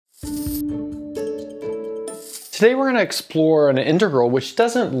Today we're going to explore an integral which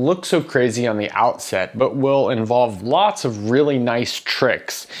doesn't look so crazy on the outset, but will involve lots of really nice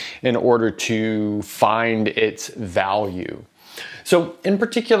tricks in order to find its value. So in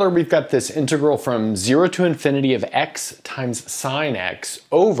particular, we've got this integral from 0 to infinity of x times sine x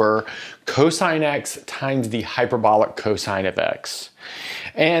over cosine x times the hyperbolic cosine of x.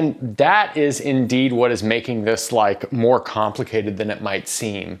 And that is indeed what is making this like more complicated than it might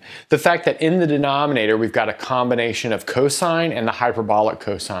seem. The fact that in the denominator we've got a combination of cosine and the hyperbolic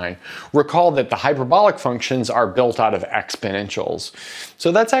cosine. Recall that the hyperbolic functions are built out of exponentials.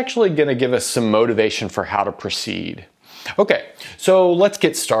 So that's actually going to give us some motivation for how to proceed. Okay, so let's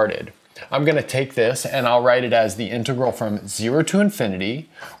get started. I'm going to take this and I'll write it as the integral from 0 to infinity.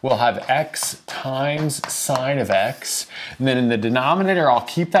 We'll have x times sine of x. And then in the denominator, I'll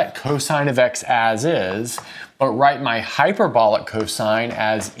keep that cosine of x as is, but write my hyperbolic cosine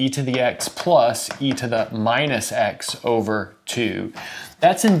as e to the x plus e to the minus x over 2.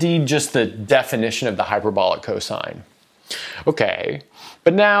 That's indeed just the definition of the hyperbolic cosine. Okay,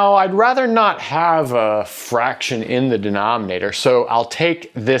 but now I'd rather not have a fraction in the denominator, so I'll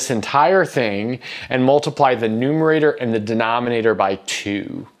take this entire thing and multiply the numerator and the denominator by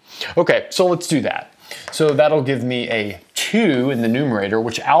 2. Okay, so let's do that. So that'll give me a 2 in the numerator,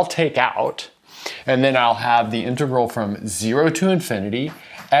 which I'll take out, and then I'll have the integral from 0 to infinity.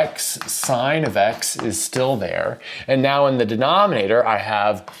 X sine of x is still there, and now in the denominator I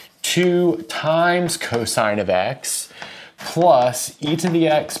have 2 times cosine of x plus e to the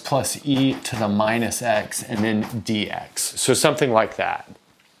x plus e to the minus x and then dx. So something like that.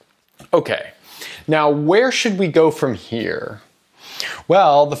 Okay, now where should we go from here?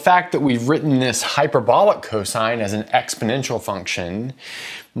 Well, the fact that we've written this hyperbolic cosine as an exponential function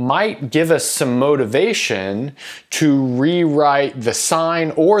might give us some motivation to rewrite the sine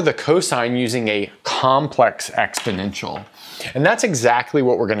or the cosine using a complex exponential. And that's exactly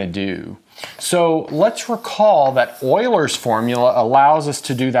what we're going to do. So let's recall that Eulers' formula allows us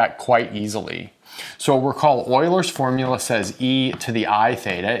to do that quite easily. So recall Euler's formula says e to the I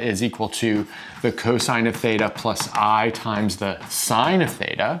theta is equal to the cosine of theta plus I times the sine of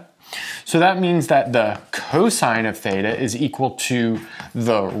theta. So that means that the cosine of theta is equal to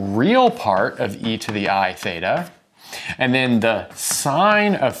the real part of e to the I theta. And then the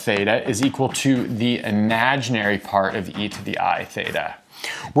sine of theta is equal to the imaginary part of e to the I theta.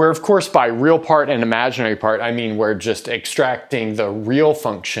 Where of course by real part and imaginary part, I mean we're just extracting the real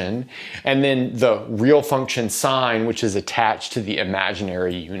function and then the real function sine, which is attached to the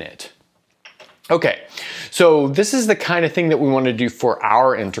imaginary unit. Okay, so this is the kind of thing that we want to do for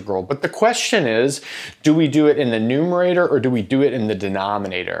our integral, but the question is, do we do it in the numerator or do we do it in the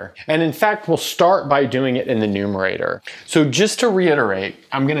denominator? And in fact, we'll start by doing it in the numerator. So just to reiterate,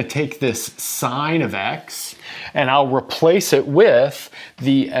 I'm going to take this sine of x and I'll replace it with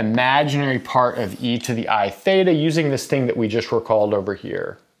the imaginary part of e to the I theta using this thing that we just recalled over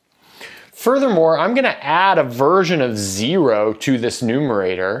here. Furthermore, I'm going to add a version of 0 to this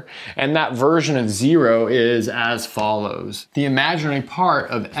numerator, and that version of 0 is as follows. The imaginary part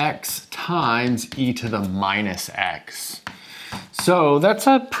of x times e to the minus x. So that's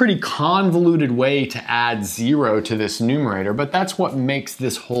a pretty convoluted way to add 0 to this numerator, but that's what makes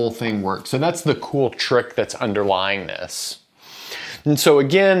this whole thing work. So that's the cool trick that's underlying this. And so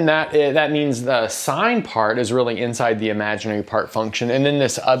again, that means the sine part is really inside the imaginary part function, and then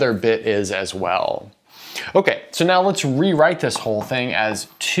this other bit is as well. Okay, so now let's rewrite this whole thing as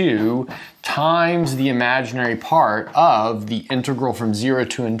 2 times the imaginary part of the integral from 0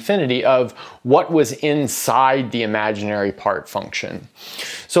 to infinity of what was inside the imaginary part function.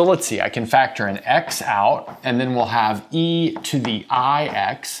 So let's see, I can factor an x out, and then we'll have e to the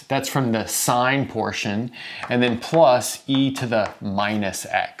ix, that's from the sine portion, and then plus e to the minus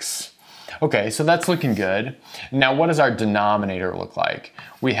x. Okay, so that's looking good. Now what does our denominator look like?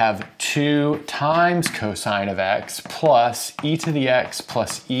 We have 2 times cosine of x plus e to the x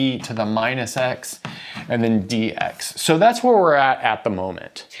plus e to the minus x and then dx. So that's where we're at the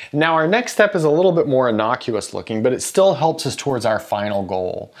moment. Now our next step is a little bit more innocuous looking, but it still helps us towards our final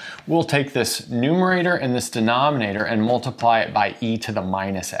goal. We'll take this numerator and this denominator and multiply it by e to the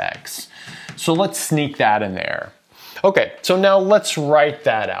minus x. So let's sneak that in there. Okay, so now let's write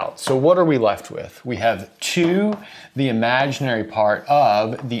that out. So what are we left with? We have 2, the imaginary part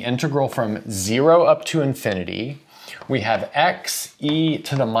of the integral from 0 up to infinity. We have x e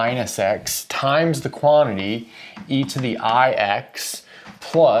to the minus x times the quantity e to the ix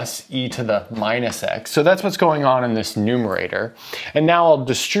plus e to the minus x. So that's what's going on in this numerator. And now I'll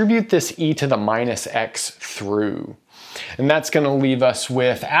distribute this e to the minus x through. And that's going to leave us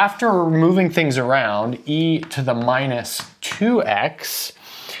with, after moving things around, e to the minus 2x,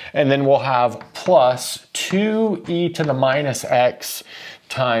 and then we'll have plus 2e to the minus x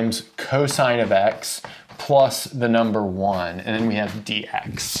times cosine of x plus the number 1, and then we have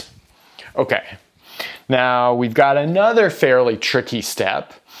dx. Okay, now we've got another fairly tricky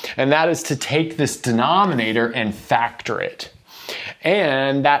step, and that is to take this denominator and factor it.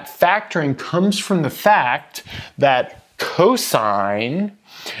 And that factoring comes from the fact that cosine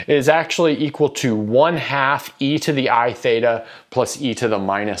is actually equal to 1/2 e to the I theta plus e to the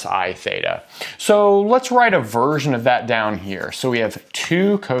minus I theta. So let's write a version of that down here. So we have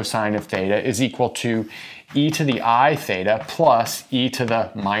 2 cosine of theta is equal to e to the I theta plus e to the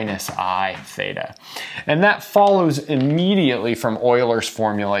minus I theta. And that follows immediately from Euler's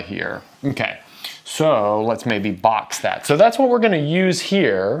formula here. Okay. So let's maybe box that. So that's what we're going to use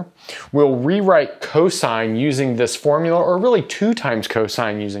here. We'll rewrite cosine using this formula, or really 2 times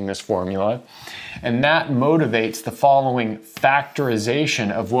cosine using this formula. And that motivates the following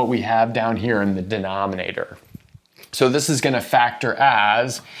factorization of what we have down here in the denominator. So this is going to factor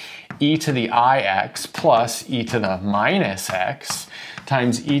as e to the ix plus e to the minus x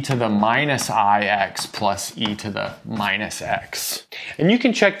times e to the minus ix plus e to the minus x. And you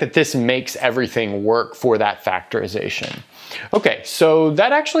can check that this makes everything work for that factorization. Okay, so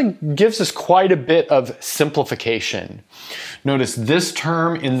that actually gives us quite a bit of simplification. Notice this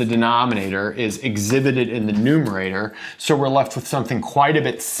term in the denominator is exhibited in the numerator, so we're left with something quite a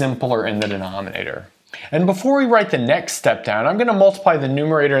bit simpler in the denominator. And before we write the next step down, I'm going to multiply the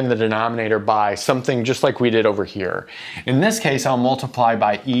numerator and the denominator by something just like we did over here. In this case, I'll multiply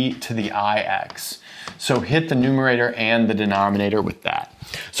by e to the ix. So hit the numerator and the denominator with that.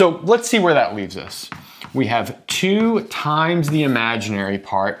 So let's see where that leaves us. We have 2 times the imaginary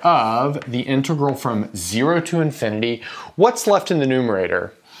part of the integral from 0 to infinity. What's left in the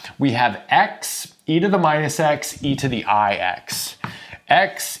numerator? We have x, e to the minus x, e to the ix.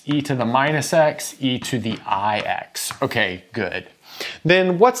 X, e to the minus x, e to the ix. Okay, good.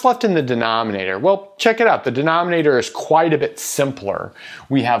 Then what's left in the denominator? Well, check it out. The denominator is quite a bit simpler.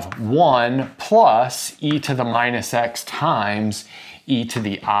 We have 1 plus e to the minus x times e to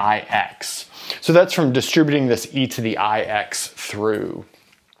the ix. So that's from distributing this e to the ix through.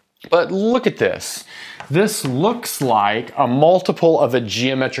 But look at this. This looks like a multiple of a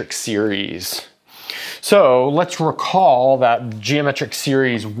geometric series. So let's recall that geometric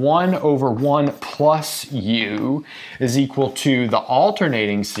series 1 over 1 plus u is equal to the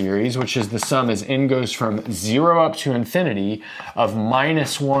alternating series, which is the sum as n goes from 0 up to infinity of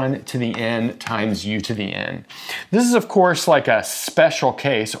minus 1 to the n times u to the n. This is of course like a special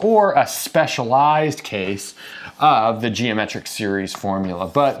case or a specialized case of the geometric series formula,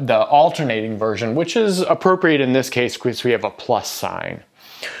 but the alternating version, which is appropriate in this case because we have a plus sign.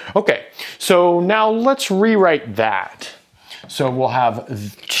 Okay, so now let's rewrite that. So we'll have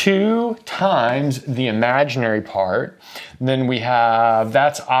 2 times the imaginary part. Then we have,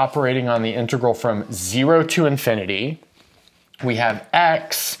 that's operating on the integral from 0 to infinity. We have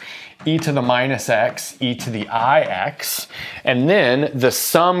x, e to the minus x, e to the ix, and then the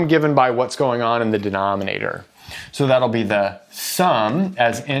sum given by what's going on in the denominator. So that'll be the sum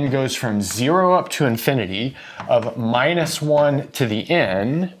as n goes from 0 up to infinity of minus 1 to the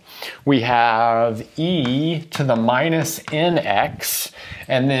n. We have e to the minus nx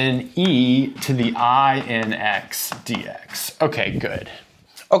and then e to the inx dx. Okay, good.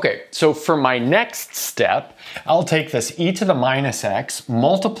 Okay, so for my next step, I'll take this e to the minus x,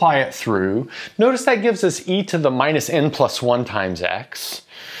 multiply it through. Notice that gives us e to the minus n plus 1 times x.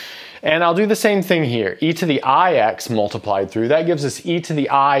 And I'll do the same thing here. E to the ix multiplied through, that gives us e to the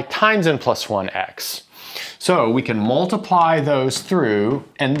I times n plus 1x. So we can multiply those through,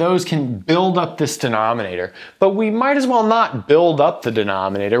 and those can build up this denominator. But we might as well not build up the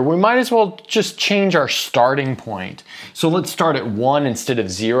denominator. We might as well just change our starting point. So let's start at 1 instead of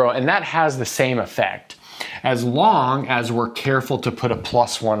 0, and that has the same effect, as long as we're careful to put a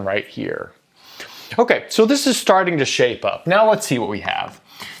plus 1 right here. Okay, so this is starting to shape up. Now let's see what we have.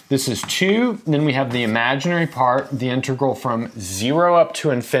 This is 2, then we have the imaginary part, the integral from 0 up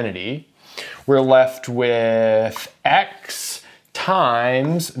to infinity. We're left with x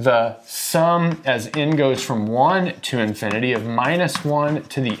times the sum as n goes from 1 to infinity of minus 1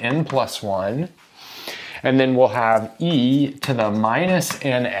 to the n plus 1. And then we'll have e to the minus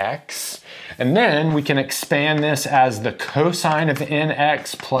nx. And then we can expand this as the cosine of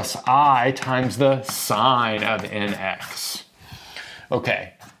nx plus I times the sine of nx.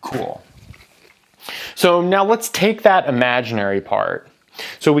 Okay, cool. So now let's take that imaginary part.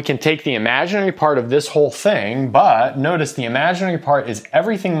 So we can take the imaginary part of this whole thing, but notice the imaginary part is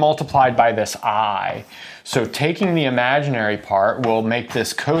everything multiplied by this I. So taking the imaginary part will make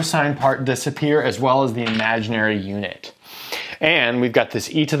this cosine part disappear as well as the imaginary unit. And we've got this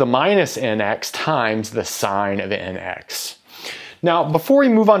e to the minus nx times the sine of nx. Now, before we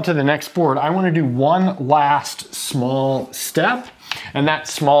move on to the next board, I want to do one last small step, and that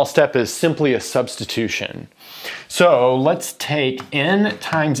small step is simply a substitution. So let's take n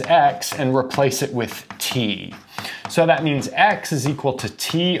times x and replace it with t. So that means x is equal to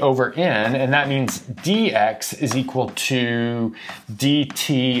t over n, and that means dx is equal to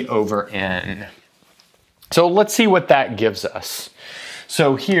dt over n. So let's see what that gives us.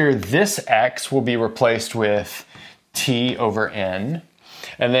 So here, this x will be replaced with t over n.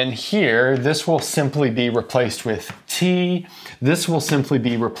 And then here, this will simply be replaced with t. This will simply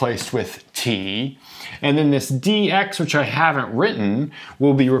be replaced with t. And then this dx, which I haven't written,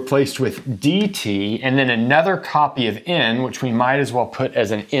 will be replaced with dt, and then another copy of n, which we might as well put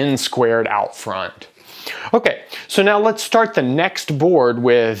as an n squared out front. Okay, so now let's start the next board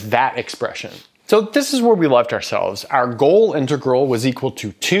with that expression. So this is where we left ourselves. Our goal integral was equal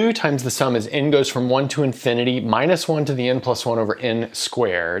to 2 times the sum as n goes from 1 to infinity minus 1 to the n plus 1 over n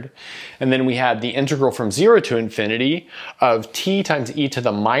squared. And then we had the integral from 0 to infinity of t times e to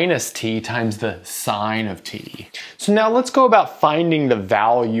the minus t times the sine of t. So now let's go about finding the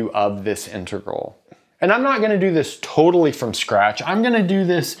value of this integral. And I'm not going to do this totally from scratch. I'm going to do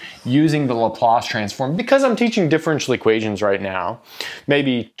this using the Laplace transform because I'm teaching differential equations right now.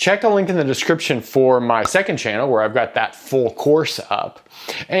 Maybe check a link in the description for my second channel where I've got that full course up.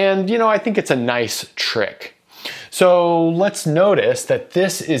 And you know, I think it's a nice trick. So let's notice that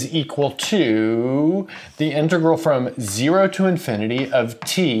this is equal to the integral from 0 to infinity of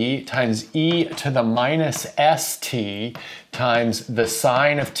t times e to the minus st times the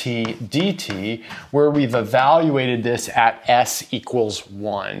sine of t dt, where we've evaluated this at s equals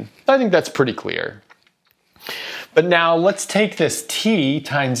 1. I think that's pretty clear. But now let's take this t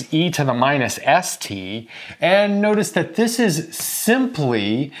times e to the minus st and notice that this is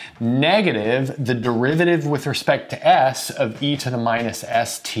simply negative the derivative with respect to s of e to the minus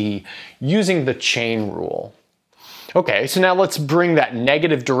st using the chain rule. Okay, so now let's bring that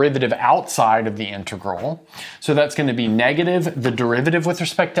negative derivative outside of the integral. So that's going to be negative the derivative with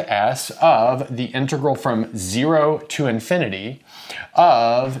respect to s of the integral from 0 to infinity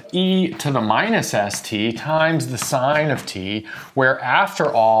of e to the minus st times the sine of t, where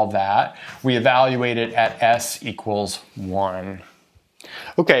after all that, we evaluate it at s equals 1.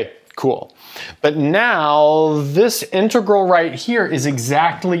 Okay, cool. But now this integral right here is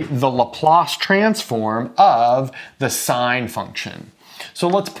exactly the Laplace transform of the sine function. So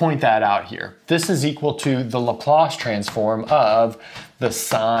let's point that out here. This is equal to the Laplace transform of the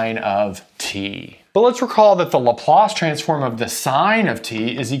sine of t. But let's recall that the Laplace transform of the sine of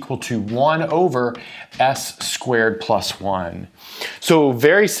t is equal to 1 over s squared plus 1. So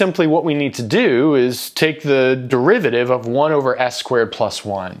very simply what we need to do is take the derivative of 1 over s squared plus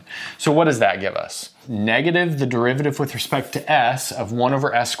 1. So what does that give us? Negative the derivative with respect to s of 1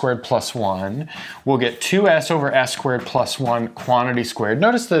 over s squared plus 1. We'll get 2s over s squared plus 1 quantity squared.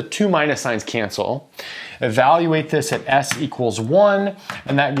 Notice the two minus signs cancel. Evaluate this at s equals 1,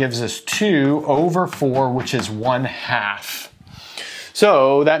 and that gives us 2 over 4, which is 1/2.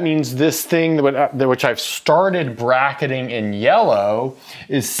 So that means this thing, which I've started bracketing in yellow,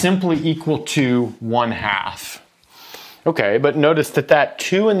 is simply equal to 1/2. Okay, but notice that that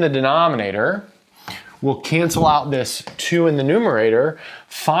 2 in the denominator will cancel out this 2 in the numerator,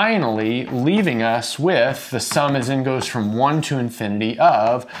 finally leaving us with the sum as n goes from 1 to infinity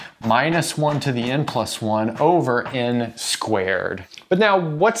of minus 1 to the n plus 1 over n squared. But now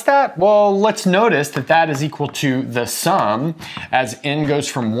what's that? Well, let's notice that that is equal to the sum as n goes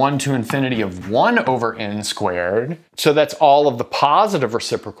from 1 to infinity of 1 over n squared. So that's all of the positive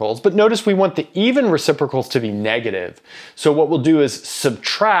reciprocals, but notice we want the even reciprocals to be negative. So what we'll do is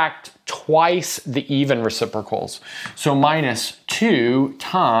subtract twice the even reciprocals. So minus 2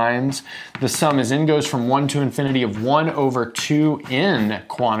 times the sum as n goes from 1 to infinity of 1 over 2n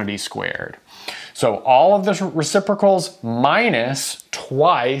quantity squared. So all of the reciprocals minus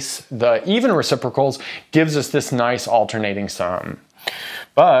twice the even reciprocals gives us this nice alternating sum.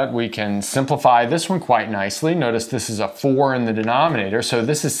 But we can simplify this one quite nicely. Notice this is a 4 in the denominator, so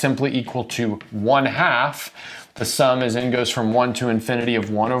this is simply equal to 1/2 the sum as n goes from 1 to infinity of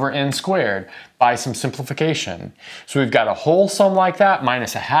 1 over n squared by some simplification. So we've got a whole sum like that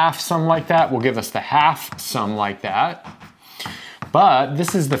minus a half sum like that will give us the half sum like that. But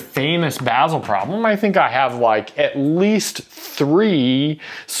this is the famous Basel problem. I think I have like at least 3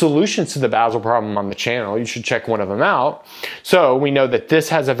 solutions to the Basel problem on the channel. You should check one of them out. So we know that this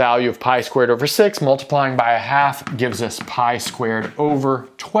has a value of pi squared over 6. Multiplying by 1/2 gives us pi squared over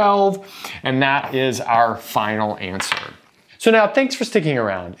 12. And that is our final answer. So now, thanks for sticking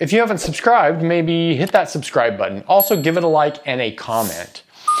around. If you haven't subscribed, maybe hit that subscribe button. Also, give it a like and a comment.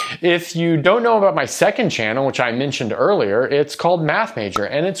 If you don't know about my second channel, which I mentioned earlier, it's called Math Major,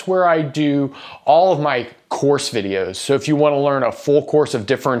 and it's where I do all of my course videos. So if you want to learn a full course of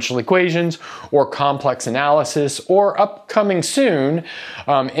differential equations or complex analysis, or upcoming soon,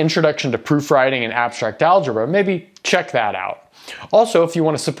 Introduction to Proofwriting and Abstract Algebra, maybe check that out. Also, if you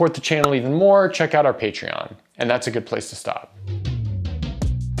want to support the channel even more, check out our Patreon, and that's a good place to stop.